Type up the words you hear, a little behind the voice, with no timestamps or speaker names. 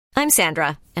I'm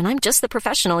Sandra, and I'm just the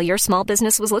professional your small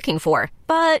business was looking for.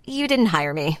 But you didn't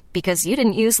hire me because you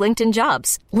didn't use LinkedIn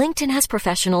Jobs. LinkedIn has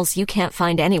professionals you can't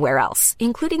find anywhere else,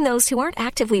 including those who aren't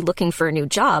actively looking for a new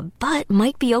job, but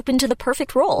might be open to the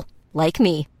perfect role, like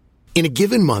me. In a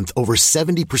given month, over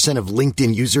 70% of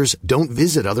LinkedIn users don't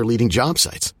visit other leading job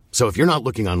sites. So if you're not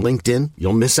looking on LinkedIn,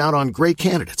 you'll miss out on great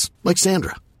candidates like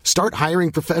Sandra. Start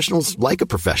hiring professionals like a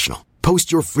professional.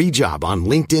 Post your free job on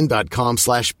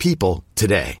linkedin.com/people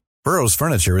today. Burrow's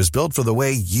furniture is built for the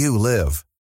way you live.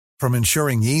 From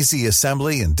ensuring easy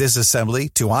assembly and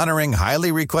disassembly to honoring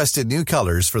highly requested new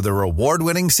colors for their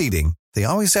award-winning seating, they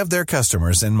always have their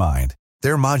customers in mind.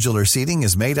 Their modular seating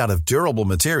is made out of durable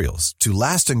materials to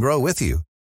last and grow with you.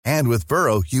 And with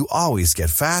Burrow, you always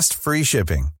get fast, free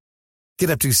shipping.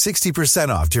 Get up to 60%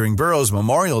 off during Burrow's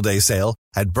Memorial Day sale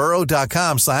at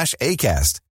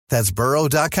burrow.com/ACAST. That's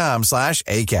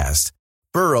burrow.com/ACAST.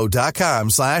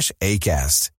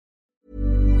 burrow.com/ACAST.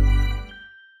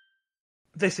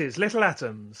 This is Little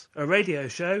Atoms, a radio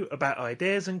show about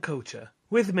ideas and culture,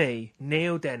 with me,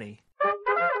 Neil Denny.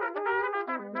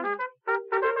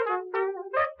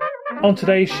 On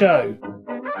today's show,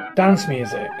 dance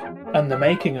music and the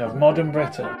making of modern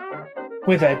Britain,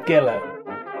 with Ed Gillett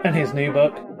and his new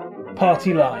book,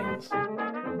 Party Lines.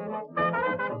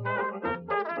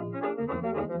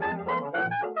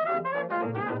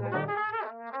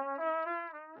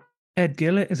 Ed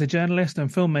Gillett is a journalist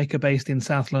and filmmaker based in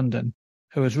South London,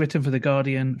 who has written for The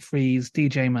Guardian, Freeze,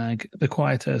 DJ Mag, The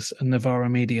Quietus and Novara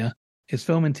Media. His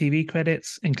film and TV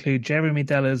credits include Jeremy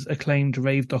Deller's acclaimed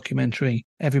rave documentary,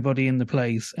 Everybody in the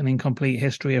Place, An Incomplete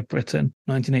History of Britain,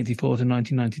 1984 to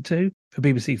 1992, for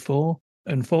BBC 4,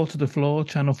 and Fall to the Floor,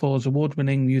 Channel 4's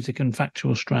award-winning music and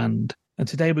factual strand. And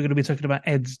today we're going to be talking about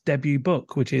Ed's debut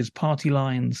book, which is Party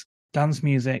Lines, Dance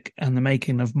Music and the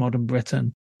Making of Modern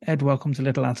Britain. Ed, welcome to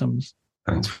Little Atoms.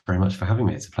 Thanks very much for having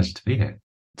me. It's a pleasure to be here.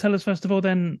 Tell us, first of all,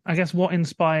 then, I guess, what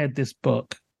inspired this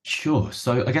book? Sure.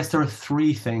 So I guess there are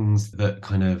three things that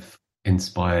kind of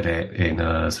inspired it in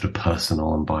a sort of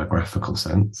personal and biographical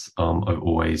sense. I've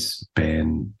always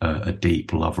been a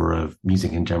deep lover of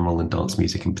music in general and dance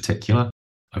music in particular.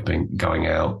 I've been going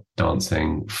out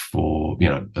dancing for,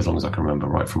 as long as I can remember,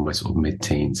 right from my sort of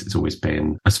mid-teens. It's always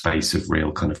been a space of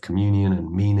real kind of communion and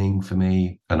meaning for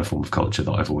me, and a form of culture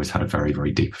that I've always had a very,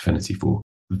 very deep affinity for.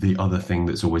 The other thing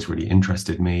that's always really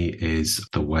interested me is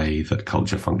the way that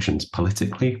culture functions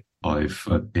politically. I've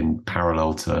in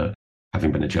parallel to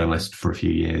having been a journalist for a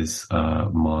few years,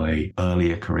 my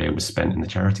earlier career was spent in the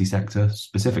charity sector,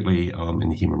 specifically in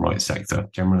the human rights sector,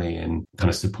 generally in kind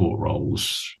of support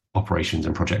roles, operations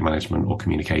and project management or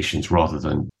communications, rather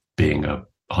than being a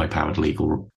high-powered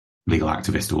legal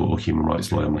activist or human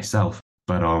rights lawyer myself.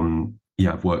 But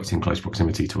I've worked in close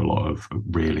proximity to a lot of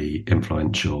really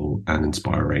influential and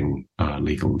inspiring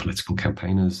legal and political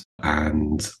campaigners.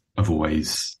 And I've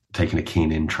always taken a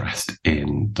keen interest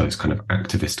in those kind of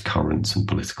activist currents and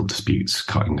political disputes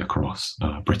cutting across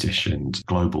British and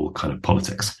global kind of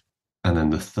politics. And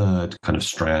then the third kind of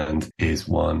strand is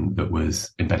one that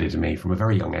was embedded in me from a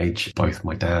very young age. Both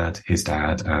my dad, his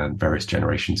dad, and various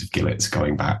generations of Gilletts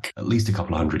going back at least a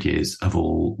couple of hundred years have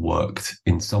all worked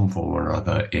in some form or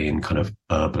other in kind of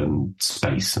urban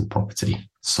space and property.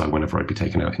 So whenever I'd be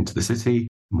taken out into the city,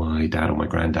 my dad or my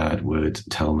granddad would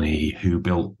tell me who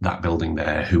built that building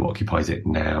there, who occupies it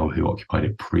now, who occupied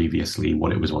it previously,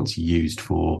 what it was once used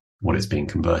for, what it's being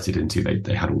converted into.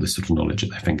 They had all this sort of knowledge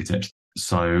at their fingertips.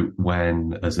 So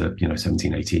when, as a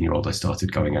 17, 18-year-old, I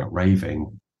started going out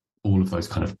raving, all of those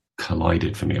kind of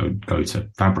collided for me. I would go to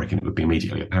Fabric and it would be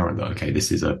immediately apparent that, okay,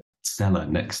 this is a cellar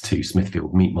next to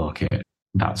Smithfield Meat Market.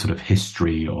 That sort of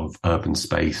history of urban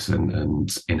space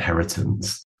and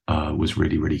inheritance was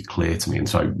really, really clear to me. And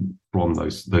so from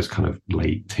those kind of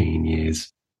late teen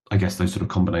years, I guess those sort of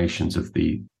combinations of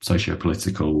the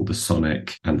socio-political, the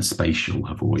sonic and the spatial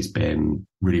have always been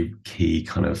really key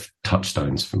kind of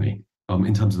touchstones for me.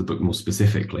 In terms of the book more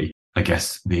specifically, I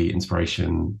guess the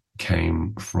inspiration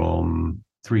came from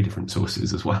three different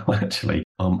sources as well, actually.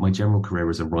 My general career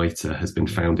as a writer has been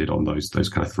founded on those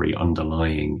kind of three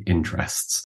underlying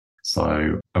interests.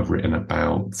 So I've written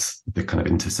about the kind of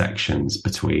intersections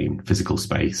between physical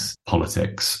space,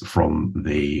 politics, from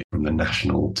the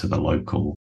national to the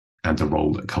local, and the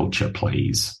role that culture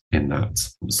plays in that.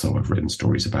 So I've written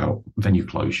stories about venue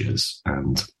closures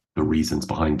and the reasons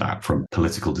behind that, from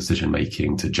political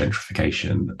decision-making to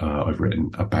gentrification. I've written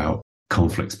about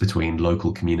conflicts between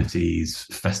local communities,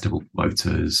 festival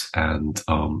promoters, and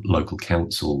local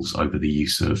councils over the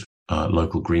use of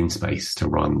local green space to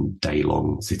run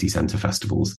day-long city centre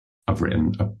festivals. I've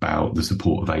written about the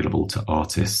support available to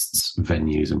artists,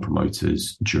 venues and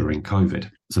promoters during COVID.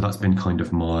 So that's been kind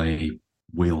of my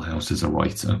wheelhouse as a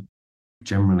writer,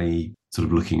 generally sort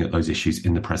of looking at those issues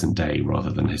in the present day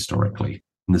rather than historically.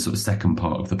 And the sort of second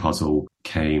part of the puzzle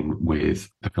came with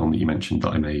the film that you mentioned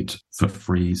that I made for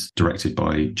Freeze, directed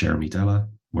by Jeremy Deller,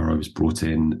 where I was brought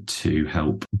in to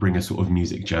help bring a sort of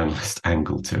music journalist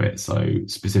angle to it. So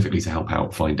specifically to help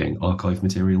out finding archive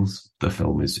materials. The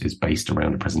film is based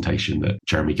around a presentation that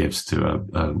Jeremy gives to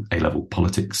a A-level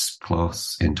politics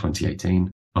class in 2018,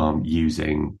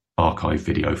 using archive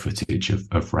video footage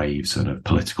of raves and of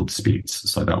political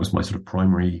disputes. So that was my sort of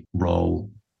primary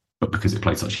role. But because it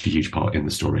played such a huge part in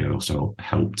the story, I also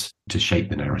helped to shape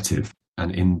the narrative.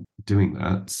 And in doing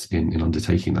that, in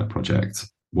undertaking that project,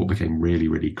 what became really,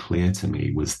 really clear to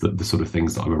me was that the sort of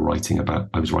things that I was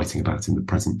writing about in the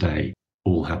present day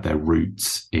all had their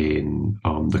roots in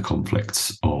the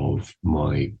conflicts of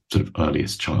my sort of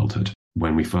earliest childhood.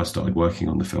 When we first started working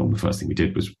on the film, the first thing we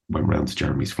did was went round to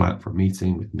Jeremy's flat for a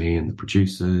meeting with me and the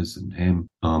producers and him,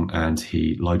 and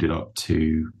he loaded up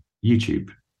 2 YouTube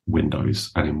windows.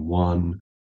 And in one,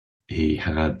 he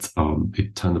had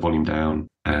he'd turned the volume down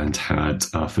and had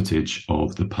footage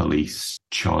of the police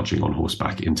charging on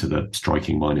horseback into the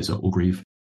striking miners at Orgreave.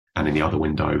 And in the other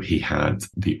window, he had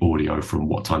the audio from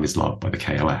What Time Is Love by the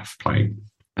KLF playing.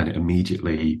 And it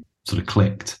immediately sort of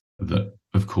clicked that,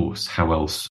 of course,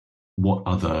 what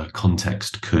other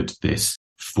context could this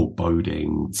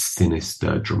foreboding,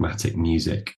 sinister, dramatic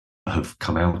music have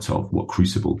come out of? What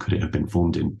crucible could it have been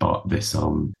formed in but this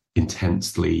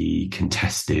intensely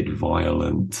contested,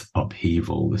 violent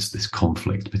upheaval, this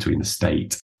conflict between the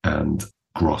state and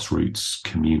grassroots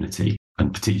community,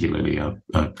 and particularly a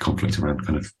conflict around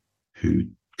kind of who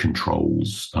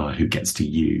controls, who gets to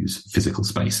use physical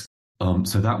space.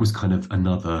 So that was kind of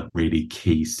another really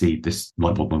key seed, this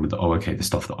light bulb moment that, the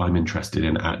stuff that I'm interested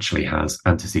in actually has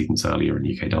antecedents earlier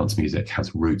in UK dance music,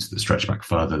 has roots that stretch back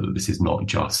further, that this is not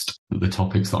just, that the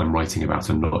topics that I'm writing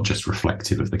about are not just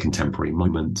reflective of the contemporary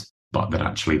moment, but that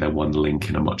actually they're one link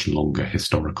in a much longer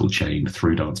historical chain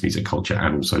through dance music culture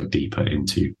and also deeper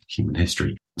into human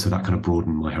history. So that kind of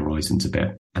broadened my horizons a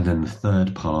bit. And then the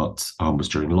third part was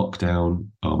during lockdown.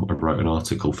 I wrote an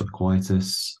article for The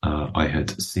Quietus. I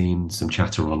had seen some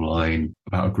chatter online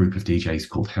about a group of DJs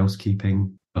called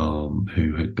Housekeeping,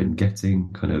 who had been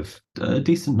getting kind of a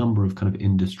decent number of kind of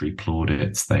industry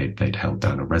plaudits. They'd held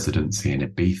down a residency in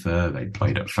Ibiza. They'd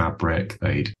played at Fabric.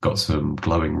 They'd got some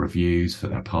glowing reviews for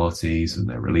their parties and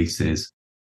their releases.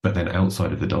 But then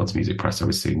outside of the dance music press, I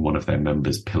was seeing one of their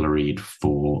members pilloried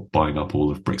for buying up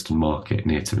all of Brixton Market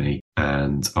near to me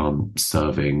and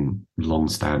serving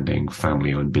long-standing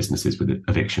family-owned businesses with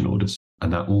eviction orders.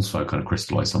 And that also kind of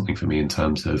crystallized something for me in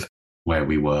terms of where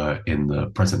we were in the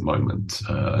present moment,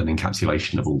 an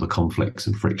encapsulation of all the conflicts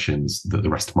and frictions that the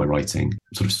rest of my writing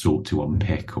sort of sought to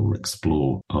unpick or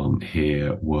explore.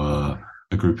 Here were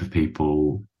a group of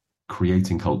people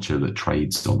creating culture that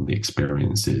trades on the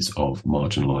experiences of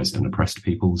marginalized and oppressed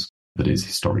peoples, that is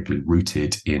historically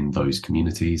rooted in those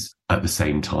communities, at the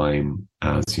same time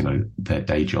as, their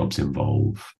day jobs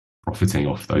involve profiting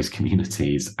off those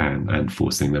communities and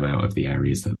forcing them out of the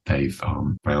areas that they've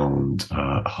found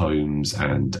homes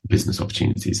and business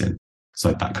opportunities in.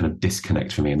 So that kind of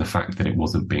disconnect for me, and the fact that it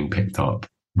wasn't being picked up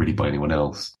really by anyone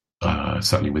else,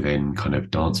 certainly within kind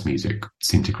of dance music,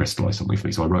 seemed to crystallize something for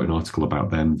me. So I wrote an article about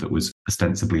them that was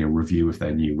ostensibly a review of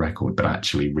their new record, but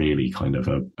actually really kind of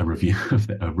a review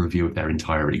of their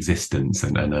entire existence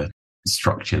and a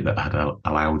structure that had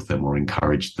allowed them or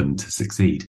encouraged them to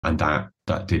succeed. And that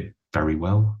did very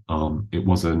well. It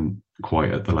wasn't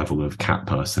quite at the level of Cat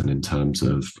Person in terms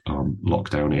of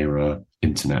lockdown era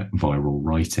internet viral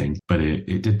writing, but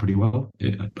it did pretty well.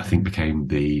 It, I think, became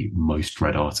the most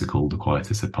read article The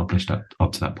Quietus had published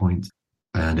up to that point.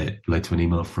 And it led to an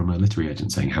email from a literary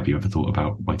agent saying, have you ever thought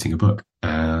about writing a book?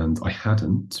 And I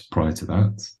hadn't prior to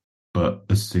that. But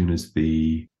as soon as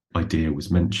the idea was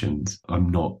mentioned, I'm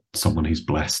not someone who's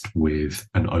blessed with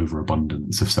an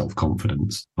overabundance of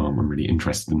self-confidence. I'm really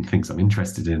interested in things I'm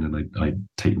interested in, and I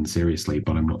take them seriously,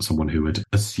 but I'm not someone who had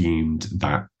assumed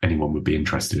that anyone would be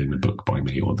interested in a book by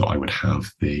me, or that I would have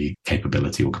the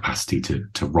capability or capacity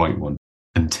to write one,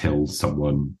 until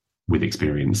someone with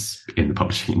experience in the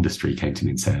publishing industry came to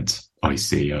me and said, I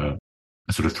see a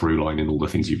sort of through line in all the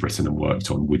things you've written and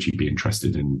worked on. Would you be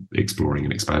interested in exploring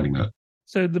and expanding that?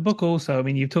 So the book also,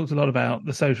 you've talked a lot about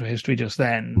the social history just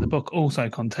then. The book also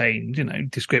contained,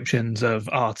 descriptions of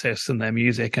artists and their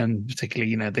music, and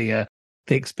particularly, the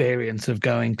experience of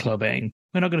going clubbing.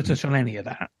 We're not going to touch on any of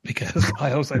that because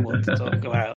I also want to talk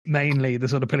about mainly the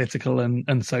sort of political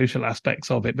and social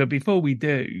aspects of it. But before we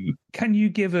do, can you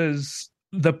give us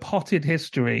the potted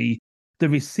history, the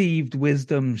received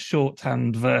wisdom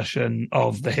shorthand version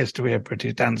of the history of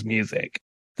British dance music?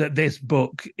 That this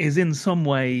book is in some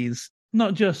ways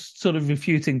not just sort of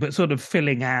refuting, but sort of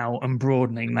filling out and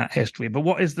broadening that history. But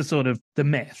what is the sort of the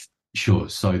myth? Sure.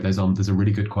 So there's a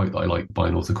really good quote that I like by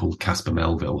an author called Caspar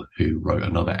Melville, who wrote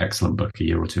another excellent book a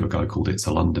year or two ago called It's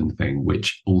a London Thing,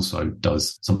 which also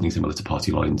does something similar to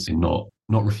Party Lines in not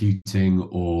refuting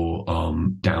or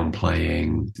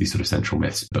downplaying these sort of central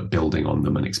myths, but building on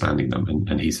them and expanding them.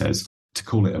 And he says, to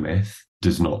call it a myth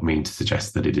does not mean to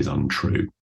suggest that it is untrue.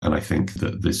 And I think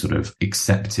that the sort of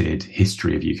accepted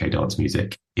history of UK dance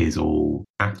music is all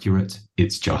accurate.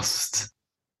 It's just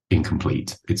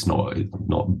incomplete. It's not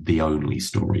the only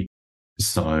story.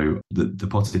 So the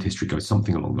potted history goes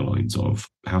something along the lines of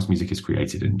house music is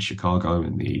created in Chicago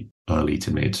in the early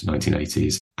to mid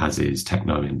 1980s, as is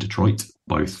techno in Detroit,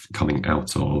 both coming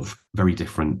out of very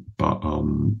different but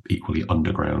equally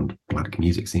underground black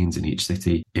music scenes in each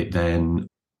city. It then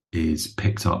is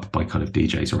picked up by kind of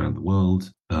DJs around the world,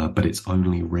 but it's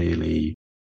only really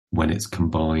when it's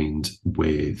combined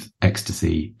with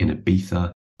ecstasy in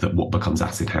Ibiza that what becomes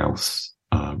acid house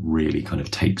really kind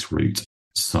of takes root.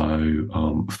 So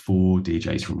 4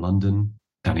 DJs from London,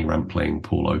 Danny Rampling,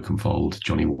 Paul Oakenfold,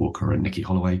 Johnny Walker and Nicky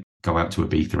Holloway, go out to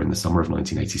Ibiza in the summer of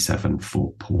 1987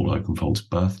 for Paul Oakenfold's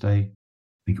birthday.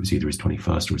 I think it was either his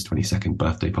 21st or his 22nd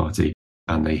birthday party.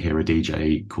 And they hear a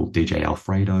DJ called DJ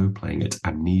Alfredo playing at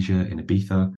Amnesia in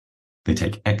Ibiza. They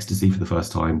take ecstasy for the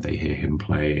first time. They hear him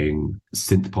playing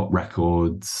synth pop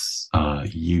records,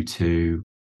 U2,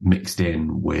 mixed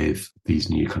in with these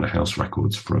new kind of house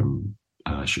records from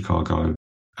Chicago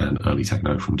and early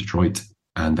techno from Detroit.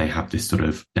 And they have this sort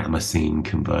of Damascene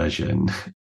conversion.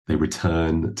 They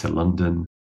return to London.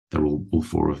 They're all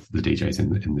 4 of the DJs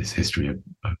in this history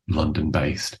are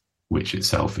London-based, which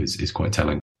itself is quite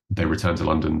telling. They return to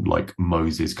London like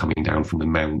Moses coming down from the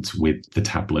mount with the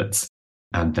tablets,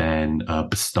 and then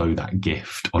bestow that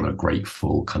gift on a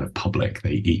grateful kind of public.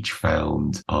 They each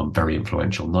found very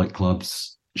influential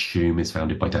nightclubs. Shoom is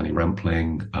founded by Danny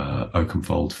Rampling.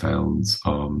 Oakenfold founds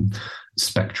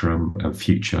Spectrum and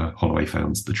Future. Holloway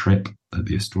founds The Trip at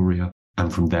the Astoria.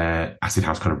 And from there, acid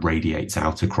house kind of radiates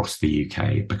out across the UK.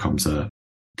 It becomes a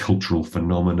cultural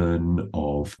phenomenon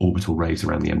of orbital raves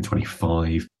around the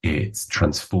M25. It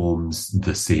transforms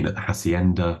the scene at the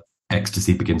Hacienda.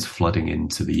 Ecstasy begins flooding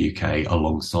into the UK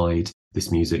alongside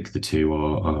this music. The two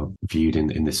are viewed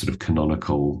in this sort of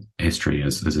canonical history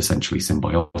as essentially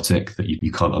symbiotic, that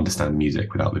you can't understand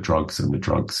music without the drugs, and the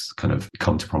drugs kind of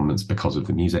come to prominence because of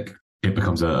the music. It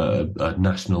becomes a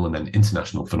national and then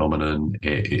international phenomenon.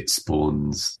 It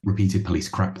spawns repeated police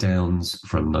crackdowns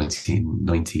from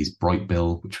 1990s Bright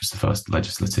Bill, which was the first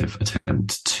legislative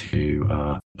attempt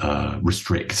to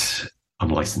restrict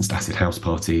unlicensed acid house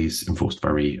parties, enforced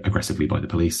very aggressively by the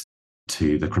police,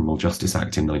 to the Criminal Justice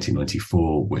Act in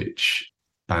 1994, which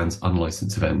bans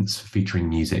unlicensed events featuring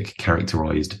music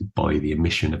characterized by the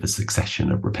emission of a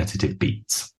succession of repetitive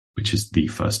beats, which is the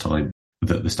first time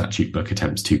that the statute book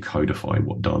attempts to codify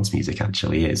what dance music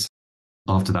actually is.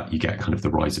 After that, you get kind of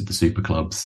the rise of the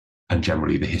superclubs, and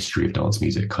generally the history of dance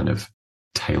music kind of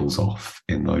tails off.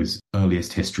 In those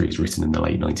earliest histories written in the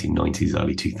late 1990s,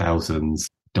 early 2000s,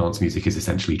 dance music is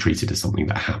essentially treated as something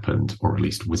that happened, or at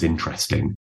least was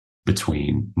interesting,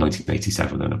 between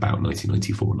 1987 and about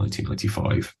 1994,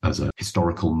 1995, as a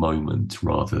historical moment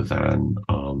rather than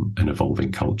an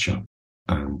evolving culture.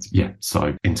 And yeah,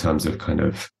 so in terms of kind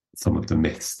of some of the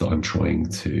myths that I'm trying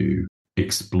to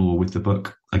explore with the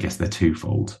book, I guess they're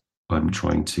twofold. I'm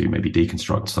trying to maybe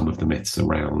deconstruct some of the myths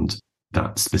around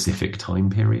that specific time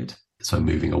period. So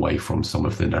moving away from some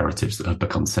of the narratives that have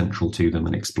become central to them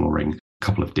and exploring a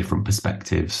couple of different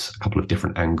perspectives, a couple of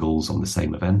different angles on the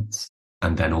same events.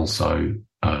 And then also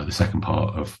the second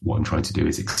part of what I'm trying to do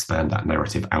is expand that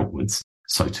narrative outwards.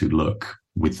 So to look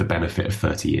with the benefit of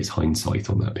 30 years hindsight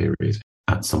on that period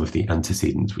at some of the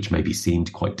antecedents, which maybe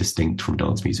seemed quite distinct from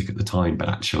dance music at the time, but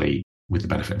actually, with the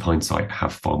benefit of hindsight,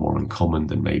 have far more in common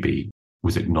than maybe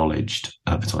was acknowledged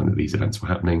at the time that these events were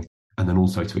happening. And then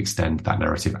also to extend that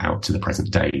narrative out to the present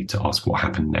day to ask what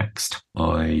happened next.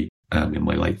 I am in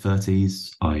my late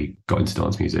 30s. I got into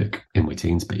dance music in my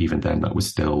teens, but even then that was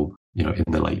still, in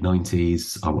the late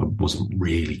 90s. I wasn't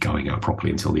really going out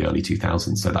properly until the early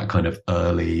 2000s. So that kind of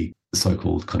early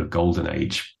so-called kind of golden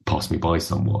age passed me by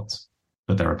somewhat.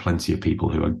 But there are plenty of people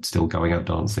who are still going out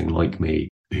dancing like me,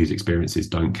 whose experiences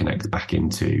don't connect back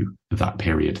into that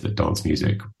period that dance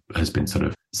music has been sort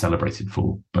of celebrated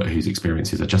for, but whose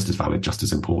experiences are just as valid, just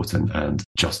as important, and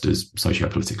just as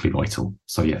socio-politically vital.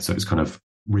 So it's kind of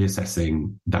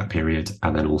reassessing that period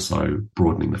and then also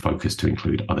broadening the focus to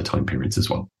include other time periods as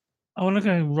well. I want to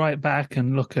go right back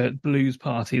and look at blues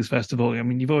parties, first of all. I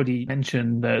mean, you've already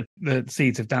mentioned the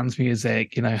seeds of dance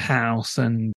music, house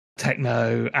and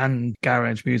techno and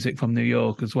garage music from New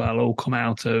York as well, all come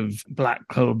out of black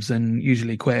clubs and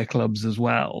usually queer clubs as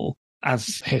well.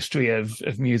 As history of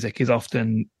music is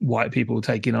often white people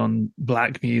taking on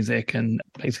black music and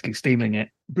basically stealing it.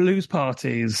 Blues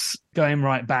parties, going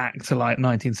right back to like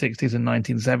 1960s and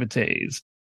 1970s,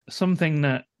 something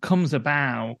that comes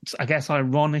about, I guess,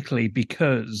 ironically,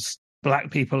 because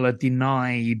black people are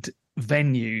denied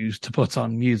venues to put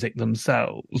on music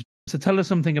themselves. So tell us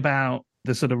something about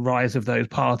the sort of rise of those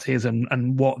parties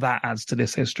and what that adds to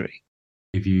this history.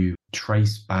 If you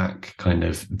trace back kind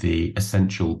of the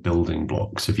essential building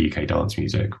blocks of UK dance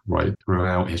music right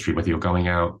throughout history, whether you're going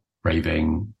out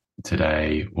raving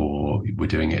today or we're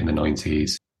doing it in the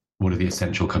 90s, what are the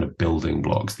essential kind of building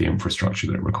blocks, the infrastructure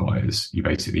that it requires? You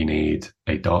basically need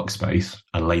a dark space,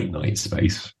 a late night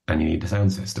space, and you need a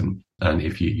sound system. And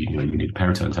if you need a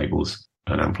pair of turntables,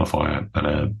 an amplifier,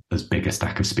 and as big a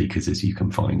stack of speakers as you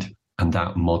can find. And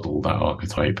that model, that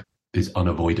archetype, is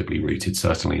unavoidably rooted,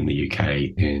 certainly in the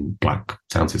UK, in black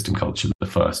sound system culture. The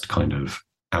first kind of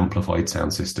amplified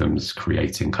sound systems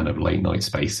creating kind of late night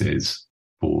spaces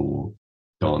for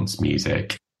dance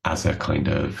music as a kind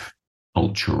of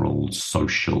cultural,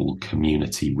 social,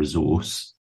 community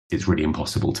resource. It's really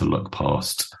impossible to look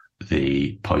past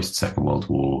the post-Second World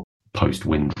War,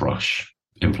 post-Windrush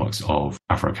influx of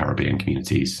Afro-Caribbean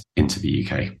communities into the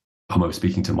UK. I was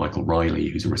speaking to Michael Riley,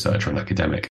 who's a researcher and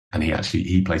academic, and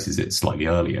he places it slightly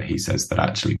earlier. He says that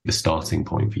actually the starting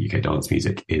point for UK dance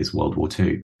music is World War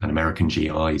II, and American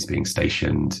GIs being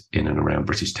stationed in and around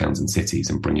British towns and cities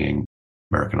and bringing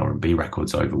American R&B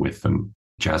records over with them,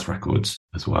 jazz records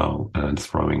as well, and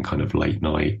throwing kind of late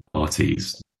night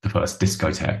parties. The first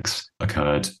discotheques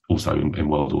occurred also in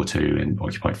World War II in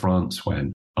occupied France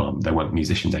when there weren't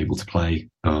musicians able to play,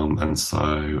 and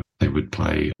so they would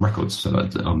play records. So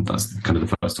that's kind of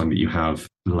the first time that you have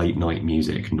late night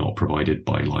music not provided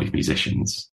by live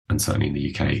musicians. And certainly in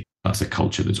the UK, that's a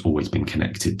culture that's always been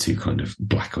connected to kind of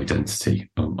black identity.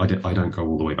 I don't go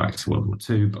all the way back to World War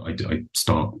II, but I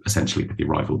start essentially with the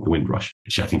arrival of the Windrush,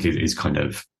 which I think is kind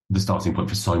of the starting point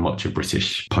for so much of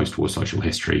British post-war social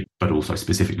history, but also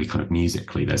specifically kind of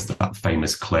musically. There's that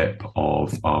famous clip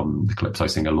of the Calypso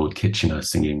singer Lord Kitchener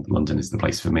singing "London is the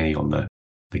Place for Me" on the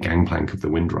gangplank of the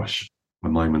Windrush, a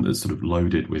moment that's sort of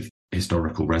loaded with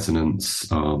historical resonance.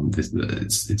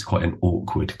 It's quite an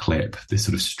awkward clip, this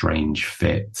sort of strange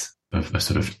fit of a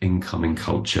sort of incoming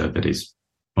culture that is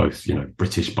both,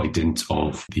 British by dint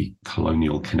of the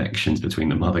colonial connections between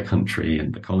the mother country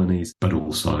and the colonies, but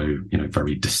also,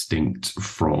 very distinct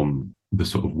from the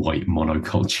sort of white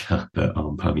monoculture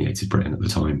that permeated Britain at the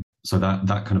time. So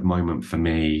that kind of moment for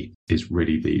me is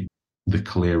really the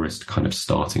clearest kind of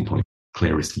starting point,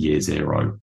 clearest year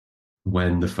zero,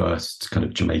 when the first kind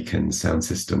of Jamaican sound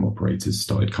system operators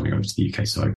started coming over to the UK.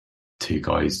 So two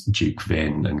guys, Duke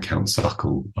Vin and Count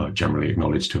Suckle, are generally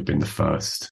acknowledged to have been the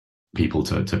first people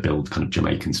to build kind of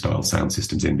Jamaican style sound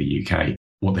systems in the UK.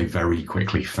 What they very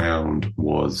quickly found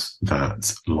was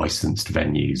that licensed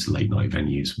venues, late night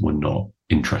venues, were not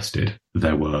interested.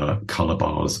 There were colour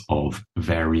bars of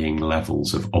varying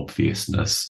levels of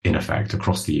obviousness in effect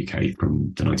across the UK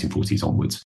from the 1940s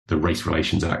onwards. The Race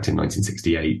Relations Act in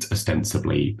 1968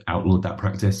 ostensibly outlawed that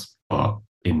practice, but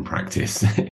in practice,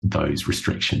 those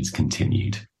restrictions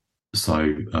continued. So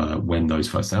when those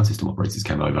first sound system operators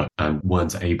came over and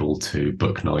weren't able to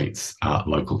book nights at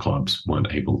local clubs,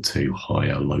 weren't able to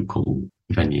hire local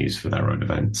venues for their own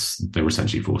events, they were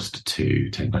essentially forced to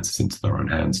take matters into their own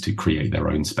hands to create their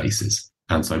own spaces.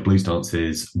 And so blues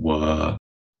dances were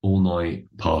all-night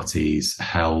parties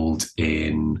held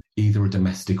in either a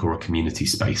domestic or a community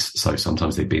space. So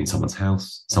sometimes they'd be in someone's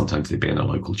house, sometimes they'd be in a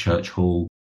local church hall,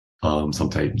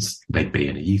 sometimes they'd be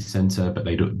in a youth centre, but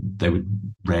they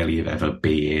would rarely ever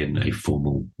be in a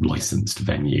formal licensed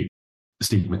venue.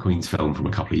 Steve McQueen's film from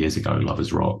a couple of years ago,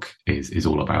 Lovers Rock, is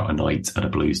all about a night at a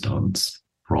blues dance,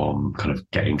 from kind of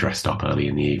getting dressed up early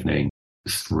in the evening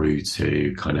through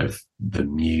to kind of the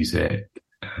music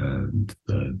and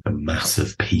the mass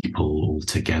of people all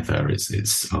together. It's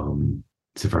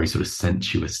a very sort of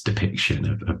sensuous depiction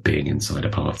of being inside a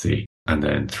party, and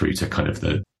then through to kind of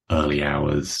the early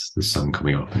hours, the sun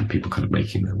coming up and people kind of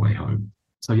making their way home.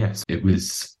 So yes, it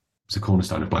was a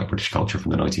cornerstone of Black British culture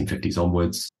from the 1950s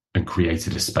onwards, and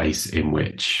created a space in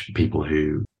which people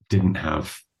who didn't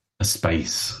have a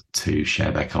space to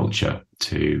share their culture,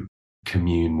 to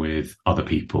commune with other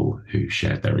people who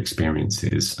shared their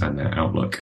experiences and their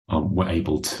outlook, were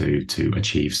able to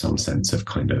achieve some sense of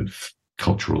kind of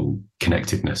cultural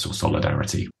connectedness or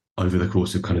solidarity. Over the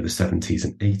course of kind of the 70s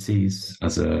and 80s,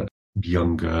 as a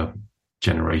younger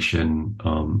generation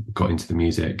got into the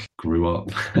music, grew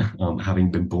up, having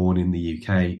been born in the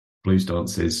UK, blues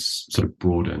dances sort of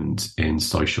broadened in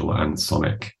social and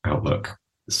sonic outlook.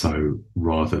 So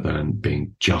rather than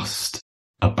being just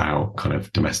about kind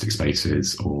of domestic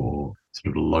spaces or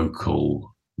sort of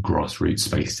local grassroots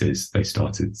spaces, they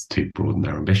started to broaden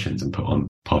their ambitions and put on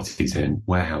parties in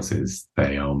warehouses.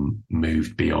 They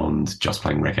moved beyond just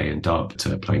playing reggae and dub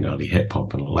to playing early hip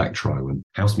hop and electro and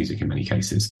house music in many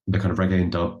cases. The kind of reggae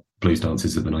and dub blues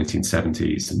dances of the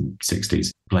 1970s and 60s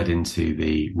bled into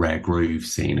the rare groove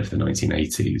scene of the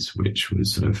 1980s, which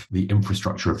was sort of the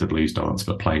infrastructure of the blues dance,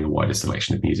 but playing a wider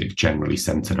selection of music generally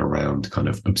centered around kind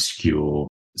of obscure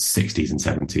 60s and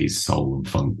 70s soul and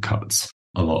funk cuts.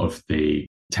 A lot of the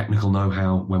technical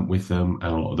know-how went with them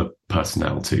and a lot of the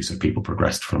personnel too. So people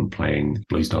progressed from playing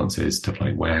blues dances to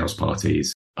playing warehouse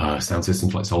parties. Sound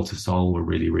systems like Soul to Soul were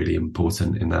really, really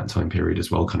important in that time period as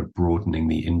well, kind of broadening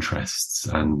the interests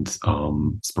and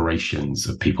aspirations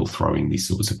of people throwing these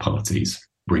sorts of parties,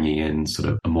 bringing in sort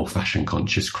of a more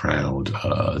fashion-conscious crowd,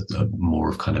 more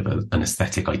of kind of an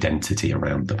aesthetic identity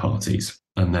around the parties.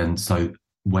 And then so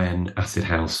when Acid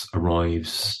House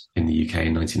arrives in the UK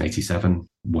in 1987,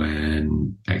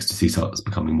 when ecstasy starts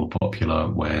becoming more popular,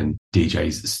 when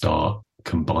DJs start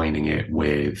combining it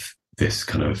with this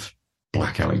kind of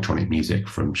black electronic music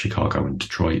from Chicago and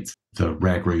Detroit, the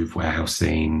rare groove warehouse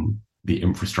scene, the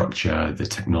infrastructure, the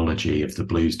technology of the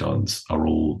blues dance are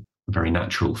all very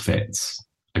natural fits.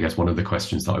 I guess one of the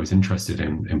questions that I was interested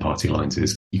in Party Lines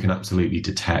is you can absolutely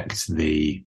detect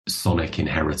the sonic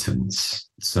inheritance,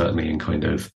 certainly in kind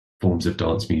of forms of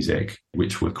dance music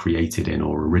which were created in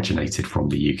or originated from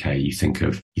the UK. You think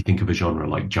of a genre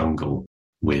like jungle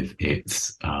with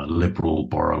its liberal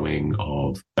borrowing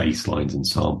of bass lines and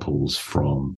samples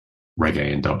from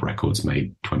reggae and dub records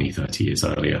made 20, 30 years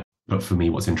earlier. But for me,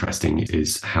 what's interesting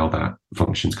is how that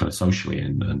functions kind of socially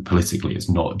and politically. It's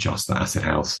not just that Acid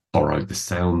House borrowed the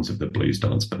sounds of the blues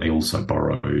dance, but they also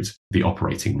borrowed the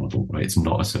operating model, right? It's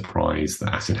not a surprise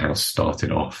that Acid House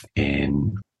started off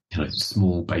in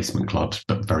small basement clubs,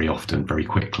 but very often, very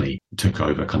quickly took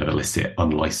over kind of illicit,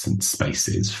 unlicensed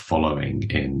spaces following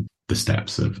in the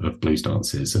steps of blues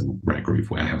dances and rare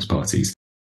groove warehouse parties.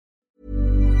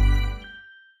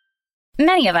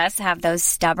 Many of us have those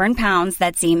stubborn pounds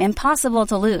that seem impossible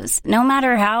to lose, no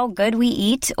matter how good we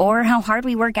eat or how hard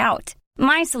we work out.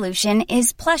 My solution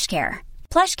is PlushCare.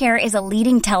 PlushCare is a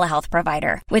leading telehealth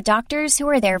provider with doctors who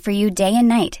are there for you day and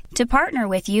night to partner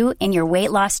with you in your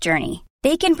weight loss journey.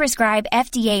 They can prescribe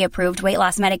FDA-approved weight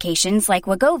loss medications like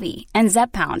Wegovy and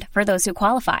Zepbound for those who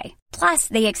qualify. Plus,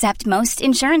 they accept most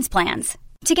insurance plans.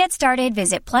 To get started,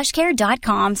 visit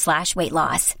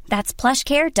plushcare.com/weightloss. That's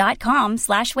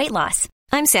plushcare.com/weightloss.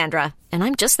 I'm Sandra, and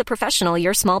I'm just the professional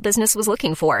your small business was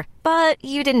looking for. But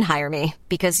you didn't hire me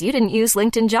because you didn't use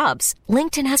LinkedIn Jobs.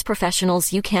 LinkedIn has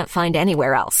professionals you can't find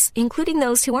anywhere else, including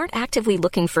those who aren't actively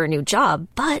looking for a new job,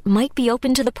 but might be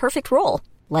open to the perfect role,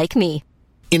 like me.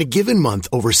 In a given month,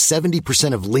 over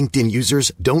 70% of LinkedIn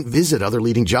users don't visit other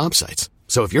leading job sites.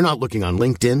 So if you're not looking on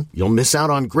LinkedIn, you'll miss out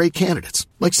on great candidates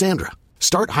like Sandra.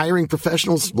 Start hiring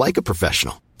professionals like a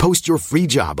professional. Post your free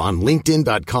job on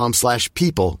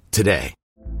linkedin.com/people today.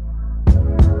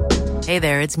 Hey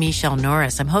there, it's Michelle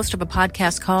Norris. I'm host of a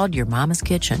podcast called Your Mama's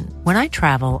Kitchen. When I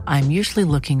travel, I'm usually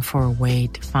looking for a way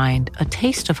to find a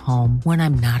taste of home when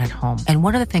I'm not at home. And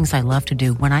one of the things I love to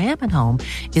do when I am at home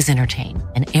is entertain.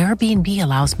 And Airbnb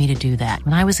allows me to do that.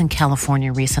 When I was in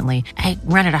California recently, I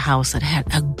rented a house that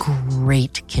had a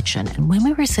great kitchen. And when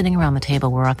we were sitting around the table,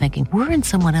 we were all thinking, we're in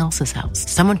someone else's house.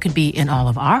 Someone could be in all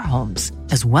of our homes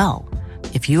as well.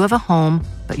 If you have a home,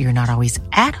 but you're not always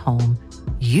at home,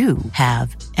 you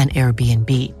have an Airbnb.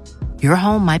 Your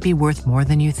home might be worth more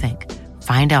than you think.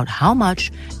 Find out how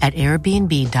much at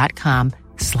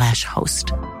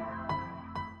airbnb.com/host.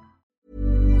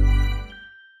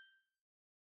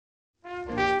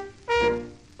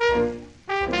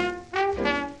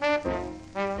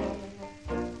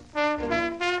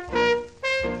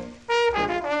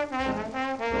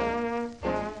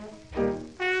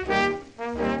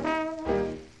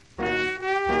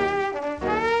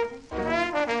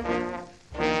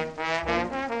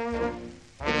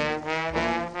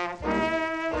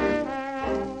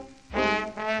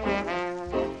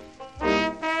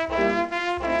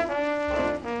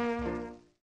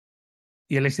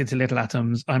 You're listening to Little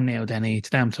Atoms. I'm Neil Denny.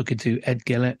 Today I'm talking to Ed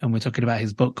Gillett, and we're talking about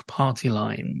his book, Party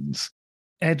Lines.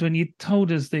 Ed, when you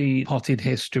told us the potted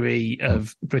history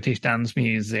of British dance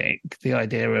music, the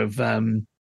idea of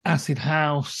acid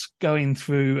house going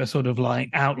through a sort of like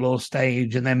outlaw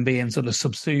stage and then being sort of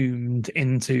subsumed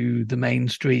into the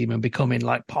mainstream and becoming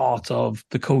like part of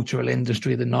the cultural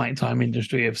industry, the nighttime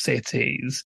industry of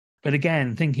cities. But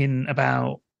again, thinking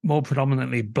about more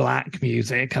predominantly black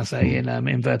music, I say in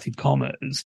inverted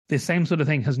commas, this same sort of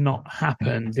thing has not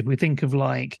happened. If we think of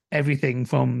like everything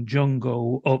from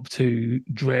jungle up to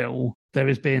drill, there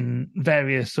has been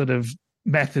various sort of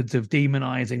methods of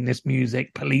demonizing this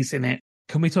music, policing it.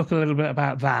 Can we talk a little bit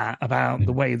about that, about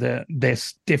the way that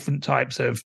this different types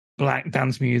of black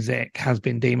dance music has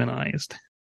been demonized?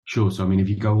 Sure. So, I mean, if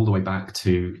you go all the way back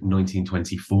to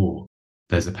 1924,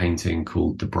 there's a painting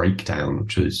called The Breakdown,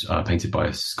 which was painted by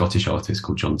a Scottish artist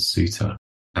called John Souter.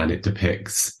 And it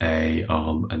depicts a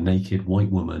naked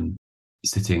white woman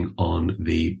sitting on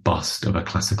the bust of a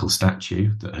classical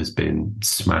statue that has been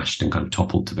smashed and kind of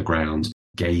toppled to the ground,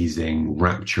 gazing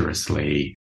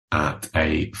rapturously at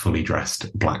a fully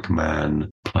dressed black man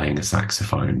playing a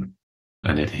saxophone.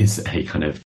 And it is a kind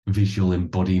of visual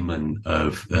embodiment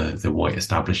of the white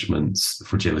establishment's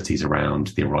fragilities around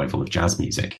the arrival of jazz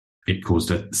music. It caused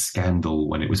a scandal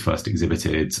when it was first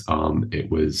exhibited.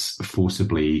 It was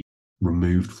forcibly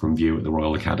removed from view at the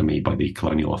Royal Academy by the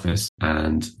Colonial Office,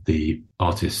 and the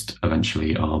artist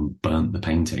eventually burnt the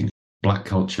painting. Black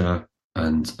culture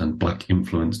and black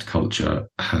influenced culture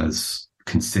has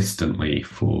consistently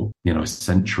for a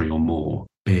century or more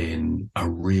been a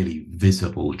really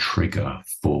visible trigger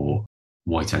for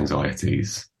white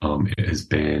anxieties. It has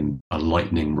been a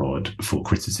lightning rod for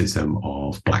criticism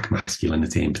of black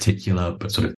masculinity in particular,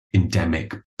 but sort of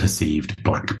endemic perceived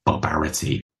black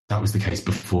barbarity. That was the case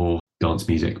before dance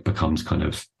music becomes kind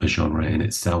of a genre in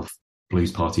itself.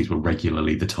 Blues parties were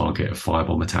regularly the target of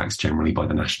firebomb attacks, generally by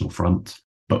the National Front.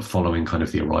 But following kind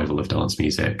of the arrival of dance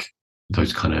music,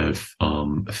 those kind of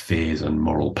fears and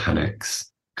moral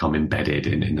panics come embedded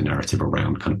in the narrative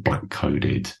around kind of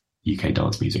black-coded UK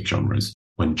dance music genres.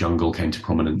 When jungle came to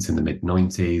prominence in the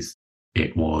mid-90s,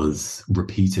 it was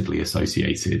repeatedly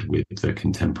associated with the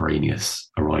contemporaneous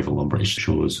arrival on British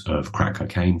shores of crack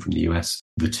cocaine from the US.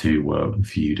 The two were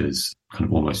viewed as kind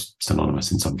of almost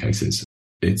synonymous in some cases.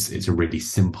 It's a really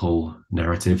simple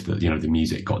narrative that, the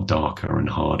music got darker and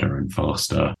harder and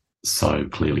faster. So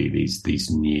clearly these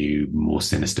new, more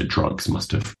sinister drugs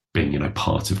must have been,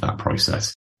 part of that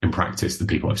process. In practice, the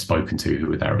people I've spoken to who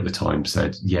were there at the time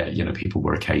said, people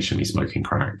were occasionally smoking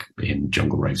crack in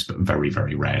jungle raves, but very,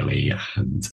 very rarely.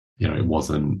 And, it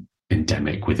wasn't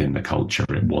endemic within the culture.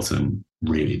 It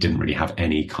didn't really have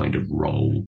any kind of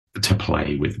role to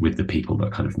play with the people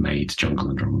that kind of made jungle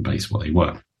and drum and bass what they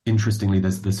were. Interestingly,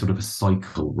 there's sort of a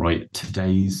cycle, right?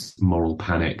 Today's moral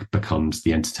panic becomes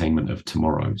the entertainment of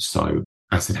tomorrow. So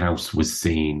acid house was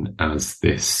seen as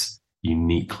this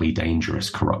uniquely dangerous,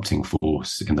 corrupting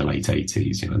force in the late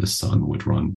 80s. The Sun would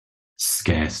run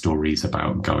scare stories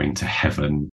about going to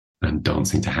heaven and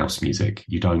dancing to house music.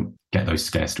 You don't get those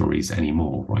scare stories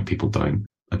anymore, right? People don't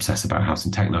obsess about house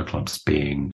and techno clubs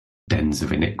being dens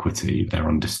of iniquity. They're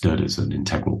understood as an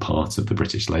integral part of the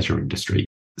British leisure industry.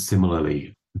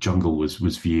 Similarly, jungle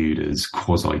was viewed as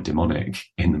quasi-demonic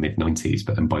in the mid-90s,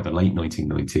 but then by the late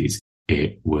 1990s,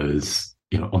 it was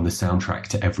on the soundtrack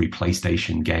to every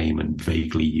PlayStation game and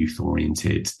vaguely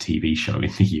youth-oriented TV show in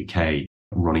the UK.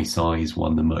 Ronnie Size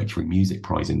won the Mercury Music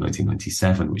Prize in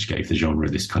 1997, which gave the genre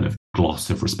this kind of gloss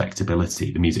of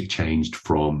respectability. The music changed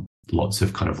from lots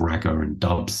of kind of ragga and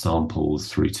dub samples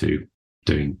through to,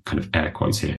 doing kind of air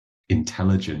quotes here,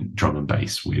 intelligent drum and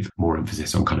bass with more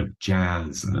emphasis on kind of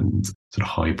jazz and sort of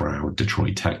highbrow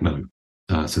Detroit techno.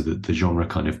 So that the genre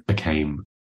kind of became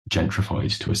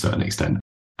gentrified to a certain extent.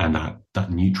 And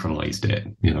that neutralized it.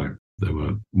 There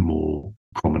were more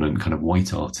prominent kind of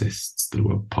white artists that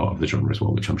were part of the genre as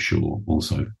well, which I'm sure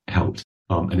also helped.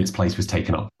 And its place was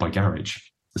taken up by garage.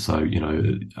 So,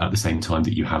 at the same time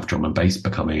that you have drum and bass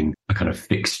becoming a kind of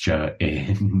fixture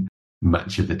in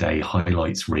match of the day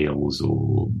highlights reels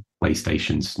or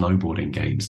PlayStation snowboarding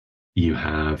games, you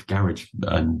have garage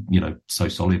and, So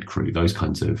Solid Crew, those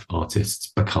kinds of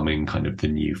artists becoming kind of the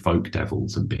new folk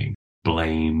devils and being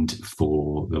blamed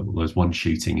for there was one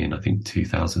shooting in, I think,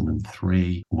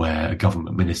 2003, where a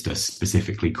government minister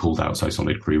specifically called out So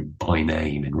Solid Crew by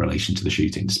name in relation to the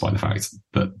shooting, despite the fact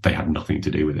that they had nothing to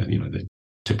do with it. They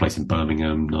took place in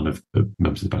Birmingham. None of the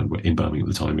members of the band were in Birmingham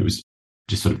at the time. It was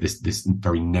just sort of this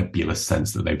very nebulous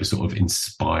sense that they were sort of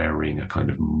inspiring a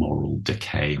kind of moral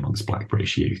decay amongst Black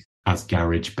British youth. as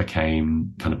garage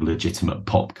became kind of legitimate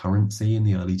pop currency in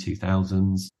the early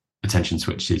 2000s, attention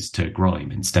switches to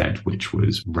grime instead, which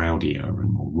was rowdier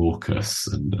and more raucous.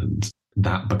 And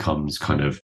that becomes kind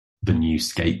of the new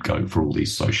scapegoat for all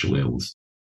these social ills.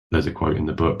 There's a quote in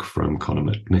the book from Conor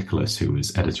McNicholas, who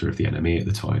was editor of the NME at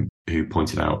the time, who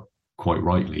pointed out quite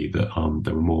rightly that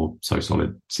there were more So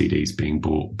Solid CDs being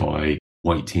bought by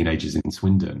white teenagers in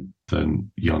Swindon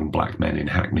than young black men in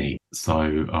Hackney.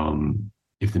 So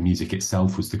if the music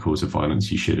itself was the cause of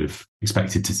violence, you should have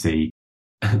expected to see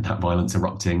that violence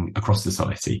erupting across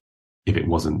society. If it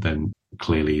wasn't, then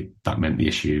clearly that meant the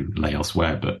issue lay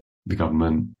elsewhere. But the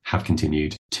government have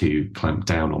continued to clamp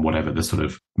down on whatever the sort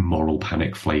of moral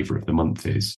panic flavour of the month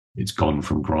is. It's gone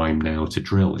from grime now to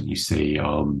drill, and you see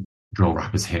drill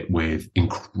rappers hit with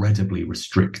incredibly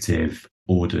restrictive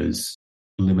orders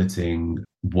limiting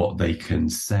what they can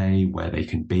say, where they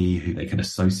can be, who they can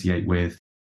associate with.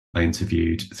 I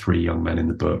interviewed 3 young men in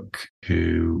the book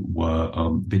who were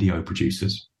video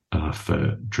producers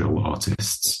for drill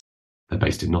artists. They're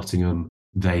based in Nottingham.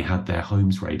 They had their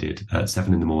homes raided at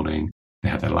 7 a.m. They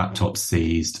had their laptops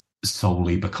seized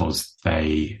solely because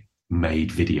they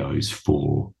made videos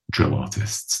for drill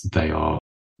artists. They are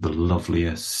the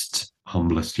loveliest,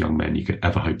 humblest young men you could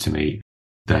ever hope to meet.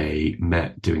 They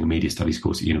met doing a media studies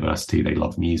course at university. They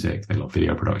love music. They love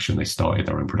video production. They started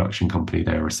their own production company.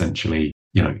 They are essentially,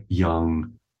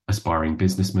 young, aspiring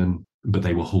businessmen, but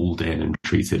they were hauled in and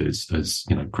treated as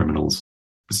criminals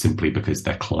simply because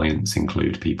their clients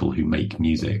include people who make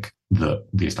music that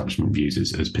the establishment views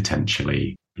as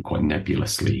potentially quite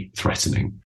nebulously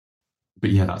threatening.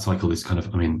 But yeah, that cycle is kind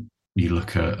of, you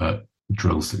look at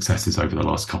drill successes over the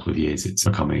last couple of years, it's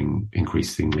becoming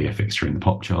increasingly a fixture in the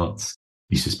pop charts.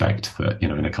 You suspect that,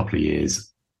 in a couple of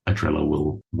years, a driller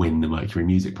will win the Mercury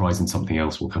Music Prize and something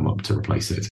else will come up to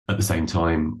replace it. At the same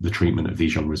time, the treatment of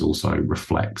these genres also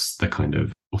reflects the kind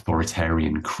of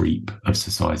authoritarian creep of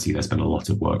society. There's been a lot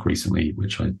of work recently,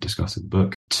 which I discuss in the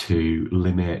book, to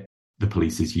limit the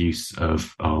police's use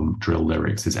of drill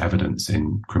lyrics as evidence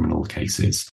in criminal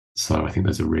cases. So I think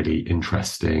there's a really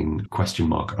interesting question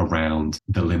mark around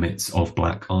the limits of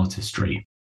black artistry,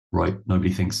 right?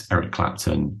 Nobody thinks Eric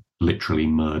Clapton literally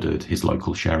murdered his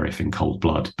local sheriff in cold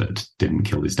blood, but didn't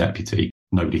kill his deputy.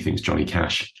 Nobody thinks Johnny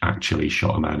Cash actually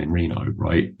shot a man in Reno,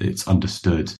 right? It's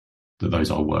understood that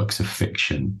those are works of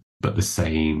fiction, but the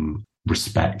same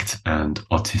respect and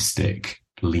artistic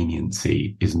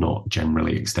leniency is not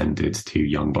generally extended to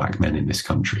young black men in this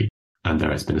country. And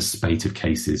there has been a spate of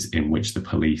cases in which the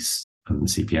police and the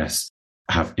CPS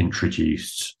have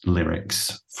introduced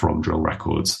lyrics from drill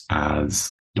records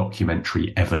as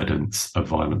documentary evidence of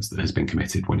violence that has been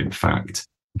committed, when in fact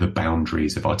the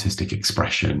boundaries of artistic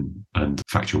expression and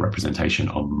factual representation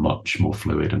are much more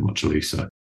fluid and much looser.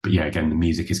 But yeah, again, the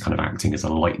music is kind of acting as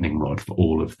a lightning rod for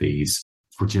all of these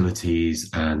fragilities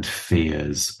and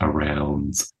fears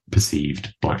around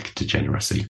perceived black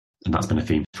degeneracy. And that's been a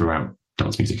theme throughout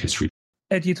dance music history.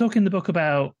 Ed, you talk in the book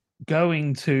about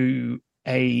going to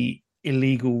a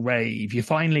illegal rave. You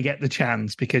finally get the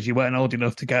chance, because you weren't old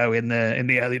enough to go in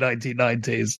the early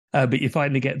 1990s, but you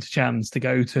finally get the chance to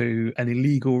go to an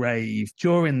illegal rave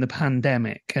during the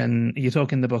pandemic. And you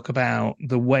talk in the book about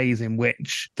the ways in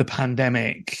which the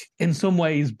pandemic in some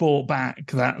ways brought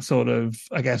back that sort of,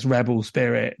 I guess, rebel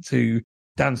spirit to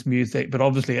dance music, but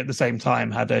obviously at the same time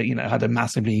had a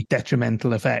massively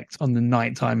detrimental effect on the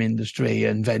nighttime industry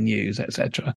and venues,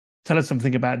 etc. Tell us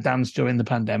something about dance during the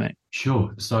pandemic.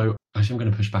 Sure. So actually, I'm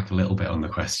going to push back a little bit on the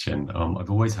question.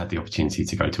 I've always had the opportunity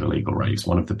to go to illegal raves.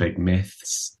 One of the big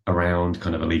myths around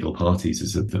kind of illegal parties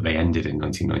is that they ended in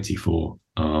 1994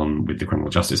 with the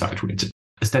Criminal Justice Act, which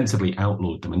ostensibly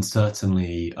outlawed them and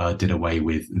certainly did away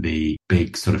with the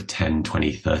big sort of 10,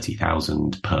 20,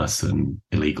 30,000 person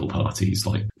illegal parties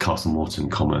like Castle Morton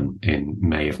Common in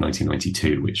May of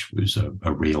 1992, which was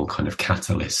a real kind of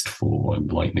catalyst for,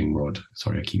 and lightning rod,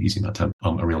 sorry, I keep using that term,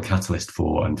 a real catalyst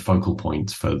for and focal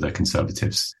point for the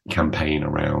Conservatives' campaign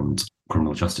around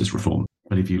criminal justice reform.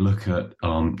 But if you look at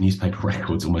newspaper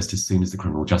records, almost as soon as the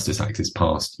Criminal Justice Act is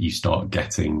passed, you start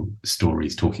getting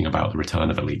stories talking about the return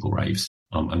of illegal raves.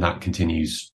 And that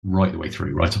continues right the way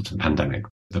through, right up to the pandemic.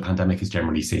 The pandemic is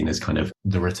generally seen as kind of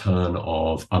the return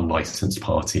of unlicensed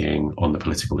partying on the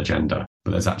political agenda.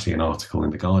 But there's actually an article in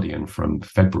The Guardian from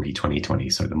February 2020,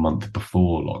 so the month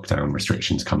before lockdown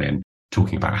restrictions come in,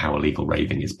 talking about how illegal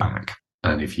raving is back.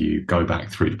 And if you go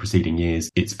back through the preceding years,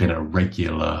 it's been a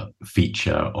regular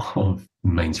feature of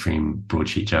mainstream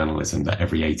broadsheet journalism that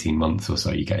every 18 months or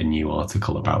so you get a new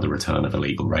article about the return of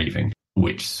illegal raving,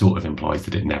 which sort of implies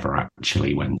that it never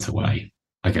actually went away.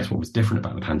 I guess what was different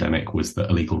about the pandemic was that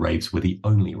illegal raves were the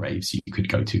only raves you could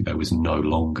go to. There was no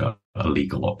longer a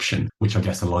legal option, which I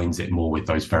guess aligns it more with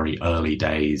those very early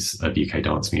days of UK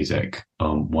dance music.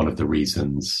 One of the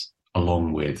reasons,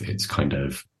 along with its kind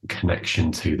of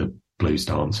connection to the blues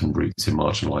dance and roots in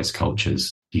marginalised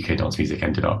cultures, UK dance music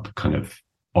ended up kind of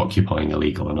occupying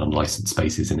illegal and unlicensed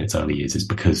spaces in its early years is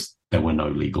because there were no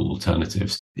legal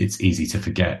alternatives. It's easy to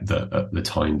forget that at the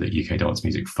time that UK dance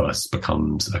music first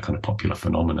becomes a kind of popular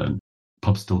phenomenon,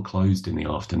 pubs still closed in the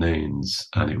afternoons,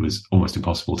 and it was almost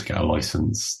impossible to get a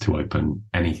license to open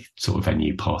any sort of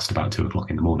venue past about 2:00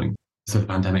 in the morning. So the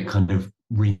pandemic kind of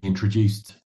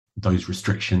reintroduced those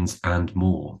restrictions and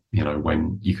more,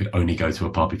 when you could only go to a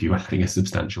pub if you were having a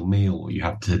substantial meal, or you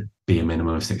had to be a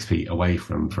minimum of 6 feet away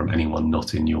from anyone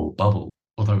not in your bubble.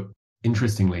 Although,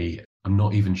 interestingly, I'm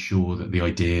not even sure that the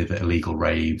idea that illegal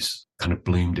raves kind of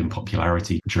bloomed in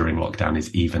popularity during lockdown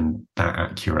is even that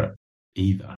accurate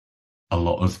either. A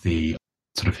lot of the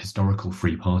sort of historical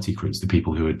free party crews, the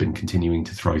people who had been continuing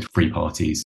to throw free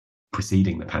parties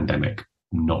preceding the pandemic,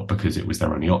 not because it was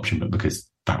their only option, but because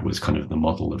that was kind of the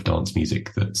model of dance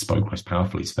music that spoke most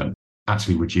powerfully to them,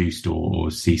 actually reduced or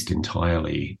ceased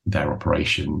entirely their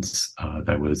operations.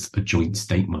 There was a joint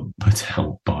statement put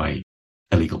out by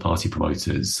illegal party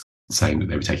promoters saying that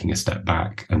they were taking a step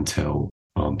back until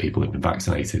people had been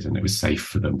vaccinated and it was safe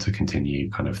for them to continue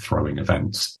kind of throwing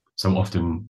events. So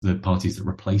often the parties that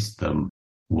replaced them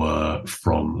were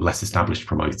from less established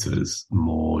promoters,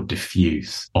 more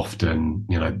diffuse. Often,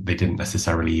 they didn't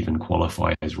necessarily even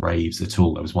qualify as raves at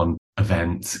all. There was one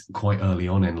event quite early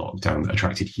on in lockdown that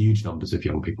attracted huge numbers of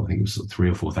young people. I think it was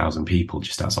 3,000 or 4,000 people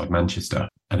just outside Manchester.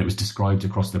 And it was described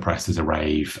across the press as a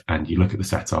rave. And you look at the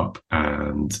setup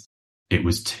and it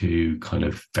was two kind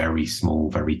of very small,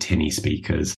 very tinny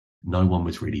speakers. No one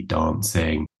was really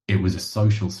dancing. It was a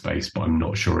social space, but I'm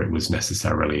not sure it was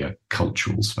necessarily a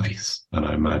cultural space. And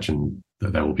I imagine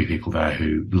that there will be people there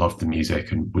who loved the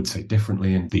music and would say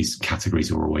differently. And these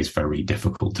categories are always very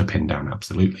difficult to pin down,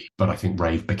 absolutely. But I think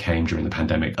rave became, during the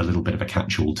pandemic, a little bit of a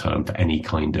catch-all term for any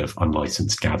kind of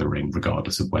unlicensed gathering,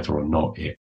 regardless of whether or not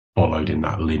it followed in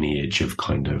that lineage of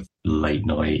kind of late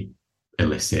night,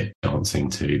 illicit dancing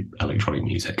to electronic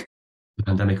music. The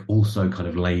pandemic also kind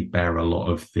of laid bare a lot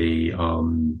of the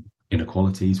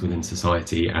inequalities within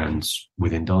society and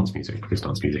within dance music, because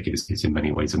dance music is in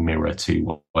many ways a mirror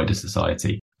to wider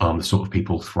society. The sort of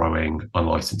people throwing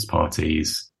unlicensed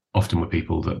parties often were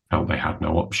people that felt they had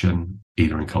no option,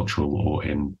 either in cultural or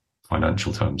in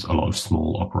financial terms. A lot of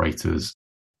small operators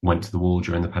went to the wall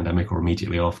during the pandemic or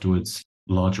immediately afterwards.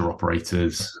 Larger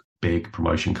operators, big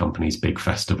promotion companies, big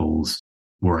festivals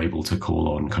were able to call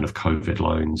on kind of COVID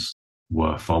loans,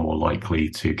 were far more likely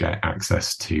to get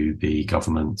access to the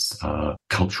government's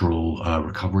cultural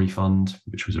recovery fund,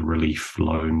 which was a relief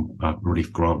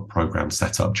grant program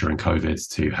set up during COVID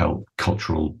to help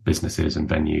cultural businesses and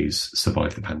venues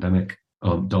survive the pandemic.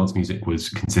 Dance music was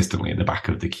consistently at the back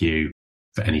of the queue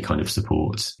for any kind of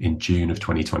support. In June of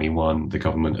 2021, the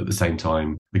government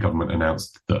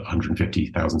announced that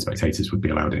 150,000 spectators would be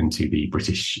allowed into the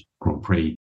British Grand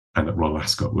Prix, and that Royal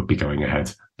Ascot would be going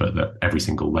ahead, but that every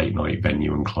single late night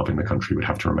venue and club in the country would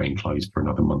have to remain closed for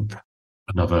another month.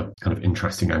 Another kind of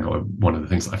interesting angle, one of the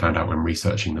things that I found out when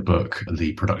researching the book,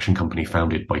 the production company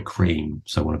founded by Cream,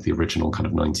 so one of the original kind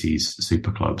of 90s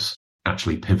super clubs,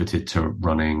 actually pivoted to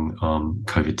running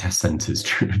COVID test centres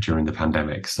during the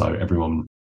pandemic. So everyone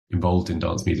involved in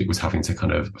dance music was having to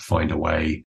kind of find a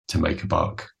way to make a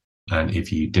buck. And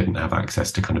if you didn't have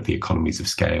access to kind of the economies of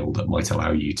scale that might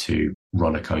allow you to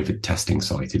run a COVID testing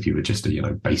site, if you were just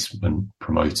a, basement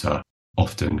promoter,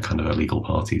 often kind of illegal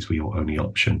parties were your only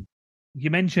option. You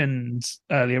mentioned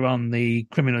earlier on the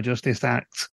Criminal Justice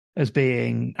Act as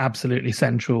being absolutely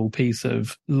central piece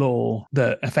of law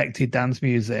that affected dance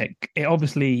music. It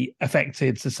obviously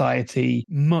affected society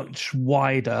much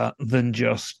wider than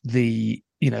just the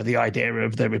idea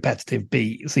of the repetitive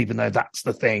beats, even though that's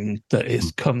the thing that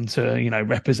is come to,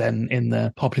 represent in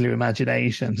the popular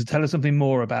imagination. So tell us something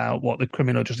more about what the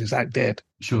Criminal Justice Act did.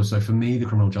 Sure. So for me, the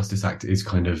Criminal Justice Act is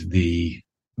kind of the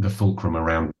fulcrum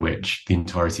around which the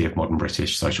entirety of modern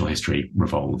British social history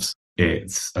revolves.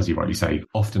 It's, as you rightly say,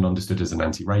 often understood as an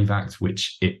anti-rave act,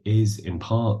 which it is in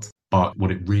part. But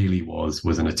what it really was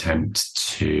an attempt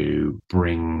to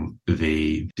bring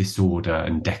the disorder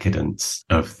and decadence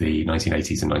of the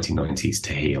 1980s and 1990s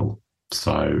to heel.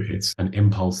 So it's an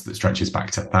impulse that stretches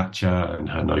back to Thatcher and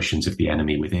her notions of the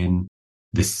enemy within,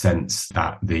 this sense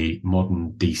that the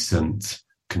modern, decent,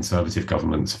 conservative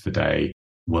governments of the day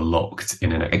were locked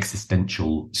in an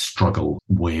existential struggle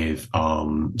with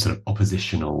sort of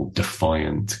oppositional,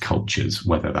 defiant cultures,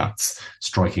 whether that's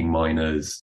striking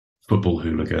miners, football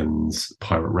hooligans,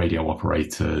 pirate radio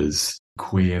operators,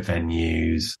 queer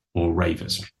venues, or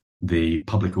ravers. The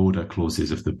public order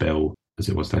clauses of the bill, as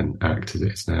it was then Act, as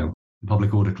it is now, the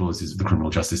public order clauses of the Criminal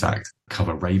Justice Act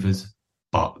cover ravers,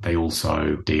 but they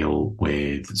also deal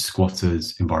with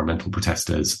squatters, environmental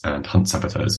protesters, and hunt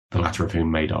saboteurs, the latter of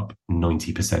whom made up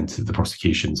 90% of the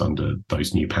prosecutions under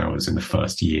those new powers in the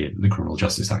first year that the Criminal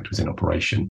Justice Act was in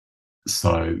operation.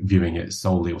 So viewing it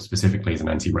solely or specifically as an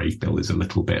anti-rave bill is a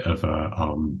little bit of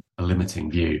a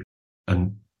limiting view.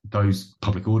 And those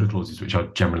public order clauses, which are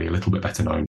generally a little bit better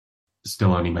known,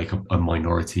 still only make up a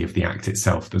minority of the Act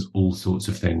itself. There's all sorts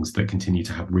of things that continue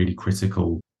to have really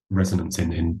critical resonance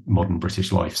in modern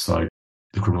British life. So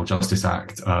the Criminal Justice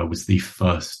Act was the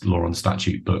first law on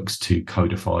statute books to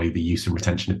codify the use and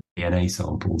retention of DNA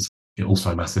samples. It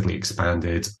also massively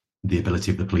expanded the ability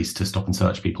of the police to stop and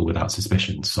search people without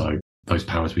suspicion. So those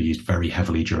powers were used very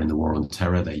heavily during the War on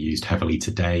Terror. They're used heavily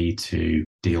today to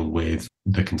deal with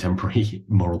the contemporary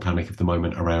moral panic of the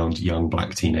moment around young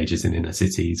black teenagers in inner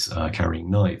cities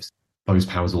carrying knives. Those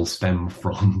powers all stem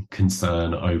from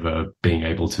concern over being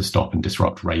able to stop and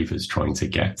disrupt ravers trying to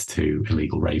get to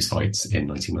illegal rave sites in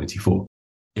 1994.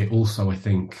 It also, I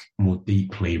think, more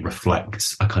deeply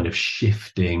reflects a kind of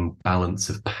shifting balance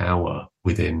of power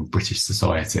within British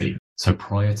society. So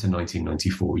prior to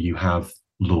 1994, you have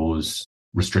laws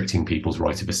restricting people's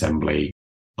right of assembly.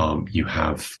 You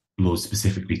have laws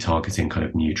specifically targeting kind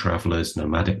of new travellers,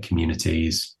 nomadic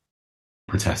communities,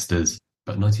 protesters.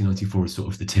 But 1994 is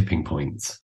sort of the tipping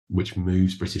point, which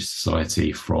moves British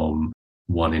society from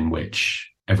one in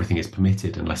which everything is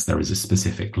permitted unless there is a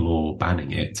specific law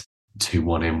banning it, to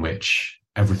one in which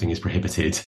everything is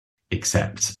prohibited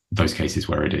except those cases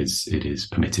where it is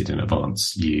permitted in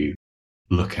advance. You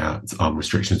look at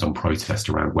restrictions on protest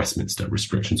around Westminster,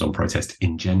 restrictions on protest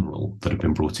in general that have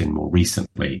been brought in more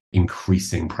recently,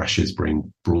 increasing pressures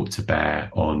brought to bear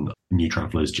on new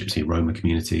travellers, Gypsy Roma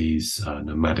communities,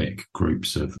 nomadic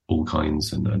groups of all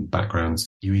kinds and backgrounds.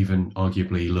 You even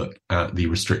arguably look at the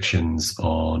restrictions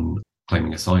on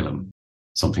claiming asylum,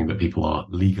 something that people are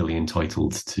legally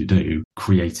entitled to do,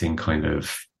 creating kind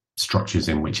of structures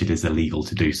in which it is illegal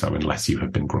to do so unless you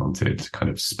have been granted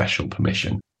kind of special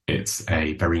permission. It's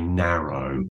a very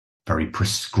narrow, very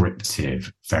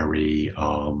prescriptive, very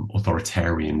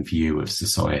authoritarian view of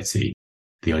society.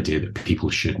 The idea that people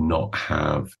should not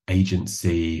have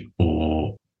agency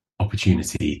or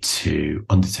opportunity to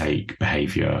undertake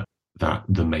behaviour that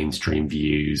the mainstream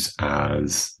views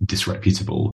as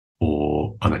disreputable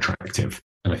or unattractive.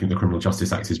 And I think the Criminal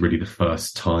Justice Act is really the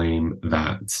first time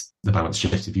that the balance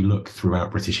shifts. If you look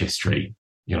throughout British history,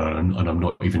 you know, and I'm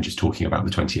not even just talking about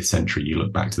the 20th century, you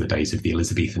look back to the days of the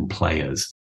Elizabethan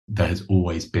players, there has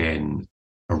always been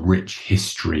a rich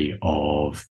history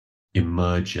of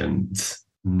emergent,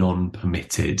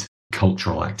 non-permitted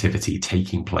cultural activity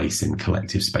taking place in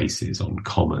collective spaces, on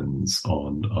commons,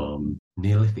 on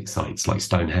Neolithic sites like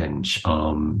Stonehenge,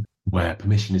 where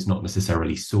permission is not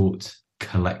necessarily sought.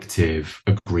 Collective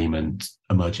agreement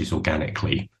emerges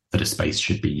organically that a space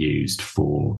should be used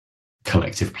for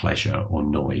collective pleasure or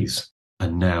noise.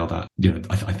 And now that, you know,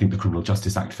 I think the Criminal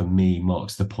Justice Act for me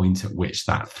marks the point at which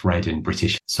that thread in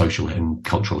British social and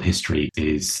cultural history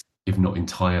is, if not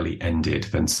entirely ended,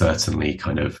 then certainly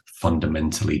kind of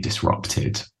fundamentally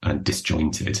disrupted and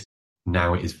disjointed.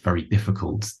 Now it is very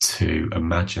difficult to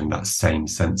imagine that same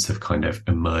sense of kind of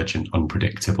emergent,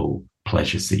 unpredictable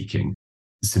pleasure seeking,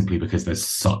 simply because there's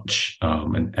such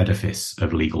an edifice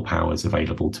of legal powers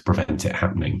available to prevent it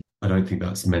happening. I don't think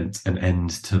that's meant an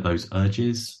end to those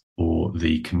urges or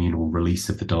the communal release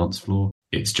of the dance floor.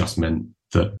 It's just meant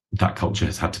that that culture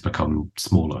has had to become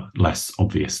smaller, less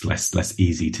obvious, less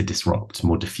easy to disrupt,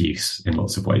 more diffuse in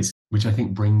lots of ways, which I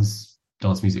think brings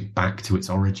dance music back to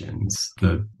its origins.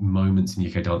 The moments in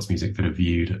UK dance music that are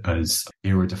viewed as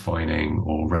era-defining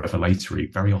or revelatory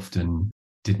very often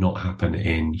did not happen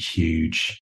in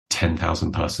huge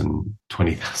 10,000 person,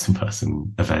 20,000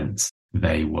 person events.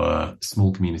 They were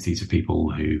small communities of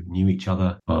people who knew each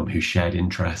other, who shared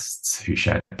interests, who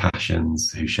shared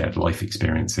passions, who shared life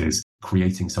experiences,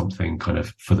 creating something kind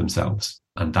of for themselves.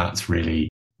 And that's really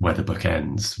where the book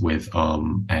ends, with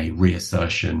a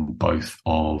reassertion both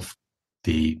of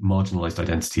the marginalized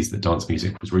identities that dance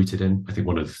music was rooted in. I think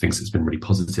one of the things that's been really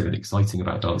positive and exciting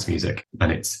about dance music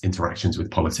and its interactions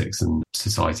with politics and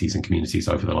societies and communities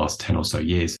over the last 10 or so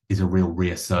years is a real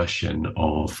reassertion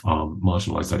of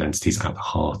marginalized identities at the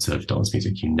heart of dance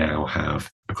music. You now have,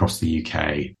 across the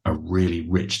UK, a really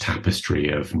rich tapestry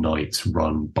of nights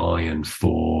run by and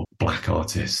for Black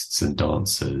artists and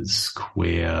dancers,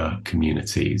 queer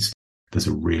communities. There's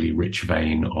a really rich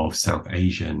vein of South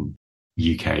Asian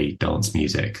UK dance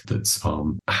music that's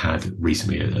had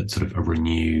recently a sort of a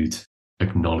renewed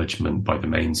acknowledgement by the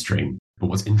mainstream. But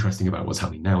what's interesting about what's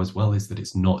happening now as well is that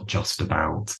it's not just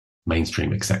about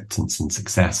mainstream acceptance and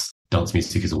success. Dance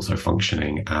music is also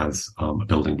functioning as a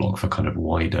building block for kind of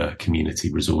wider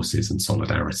community resources and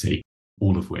solidarity,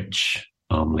 all of which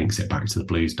links it back to the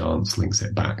blues dance, links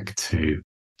it back to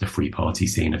the free party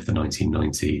scene of the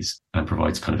 1990s, and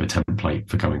provides kind of a template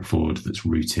for going forward that's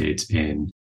rooted in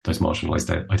those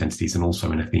marginalized identities and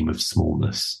also in a theme of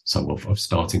smallness. So of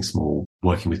starting small,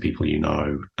 working with people you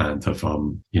know, and of,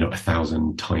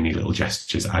 1,000 tiny little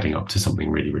gestures adding up to something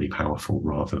really, really powerful,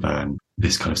 rather than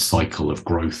this kind of cycle of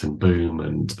growth and boom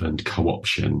and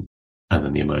co-option, and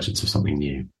then the emergence of something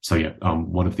new. So yeah,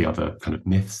 one of the other kind of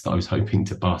myths that I was hoping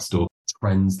to bust, or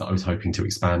trends that I was hoping to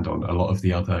expand on, a lot of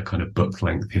the other kind of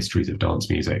book-length histories of dance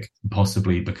music,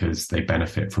 possibly because they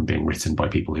benefit from being written by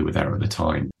people who were there at the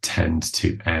time, tend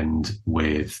to end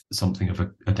with something of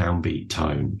a downbeat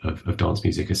tone of dance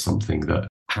music as something that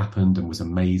happened and was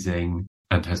amazing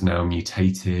and has now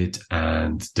mutated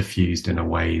and diffused in a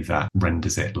way that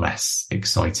renders it less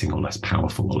exciting or less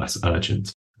powerful or less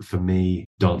urgent. For me,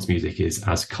 dance music is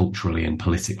as culturally and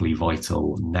politically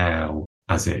vital now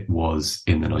as it was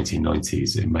in the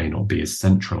 1990s. It may not be as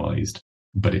centralized,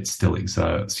 but it still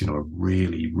exerts, a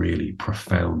really, really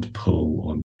profound pull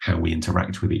on how we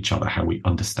interact with each other, how we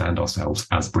understand ourselves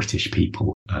as British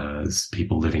people, as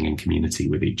people living in community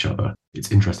with each other.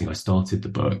 It's interesting. I started the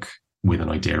book with an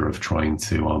idea of trying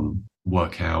to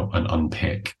work out and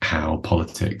unpick how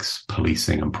politics,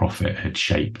 policing and profit had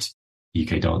shaped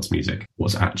UK dance music.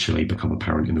 What's actually become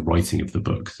apparent in the writing of the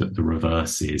book, that the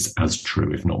reverse is as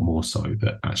true, if not more so,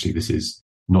 that actually this is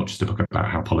not just a book about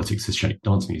how politics has shaped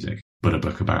dance music, but a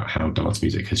book about how dance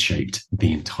music has shaped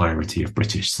the entirety of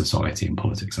British society and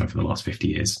politics over the last 50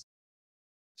 years.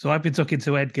 So I've been talking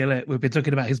to Ed Gillett. We've been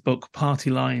talking about his book, Party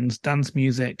Lines, Dance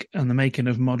Music and the Making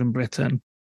of Modern Britain,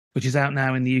 which is out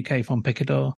now in the UK from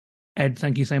Picador. Ed,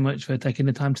 thank you so much for taking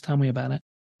the time to tell me about it.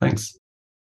 Thanks.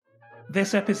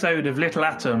 This episode of Little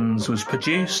Atoms was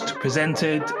produced,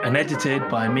 presented and edited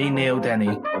by me, Neil Denny.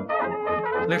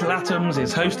 Little Atoms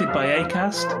is hosted by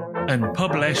Acast and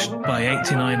published by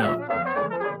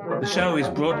 89Up. The show is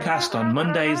broadcast on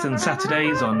Mondays and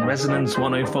Saturdays on Resonance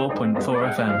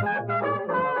 104.4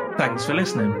 FM. Thanks for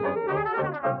listening.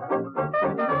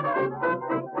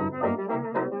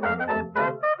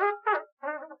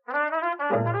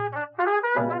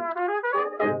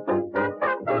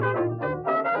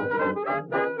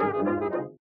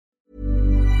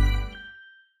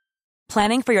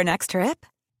 Planning for your next trip?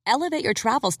 Elevate your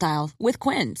travel style with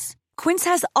Quince. Quince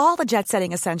has all the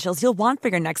jet-setting essentials you'll want for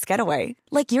your next getaway,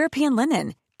 like European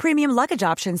linen, premium luggage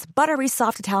options, buttery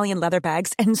soft Italian leather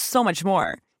bags, and so much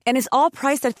more. And is all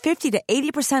priced at 50 to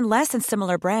 80% less than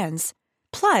similar brands.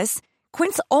 Plus,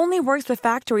 Quince only works with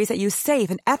factories that use safe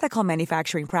and ethical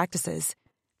manufacturing practices.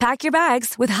 Pack your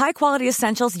bags with high-quality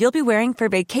essentials you'll be wearing for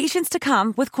vacations to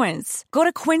come with Quince. Go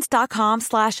to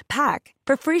quince.com/pack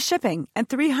for free shipping and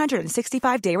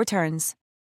 365-day returns.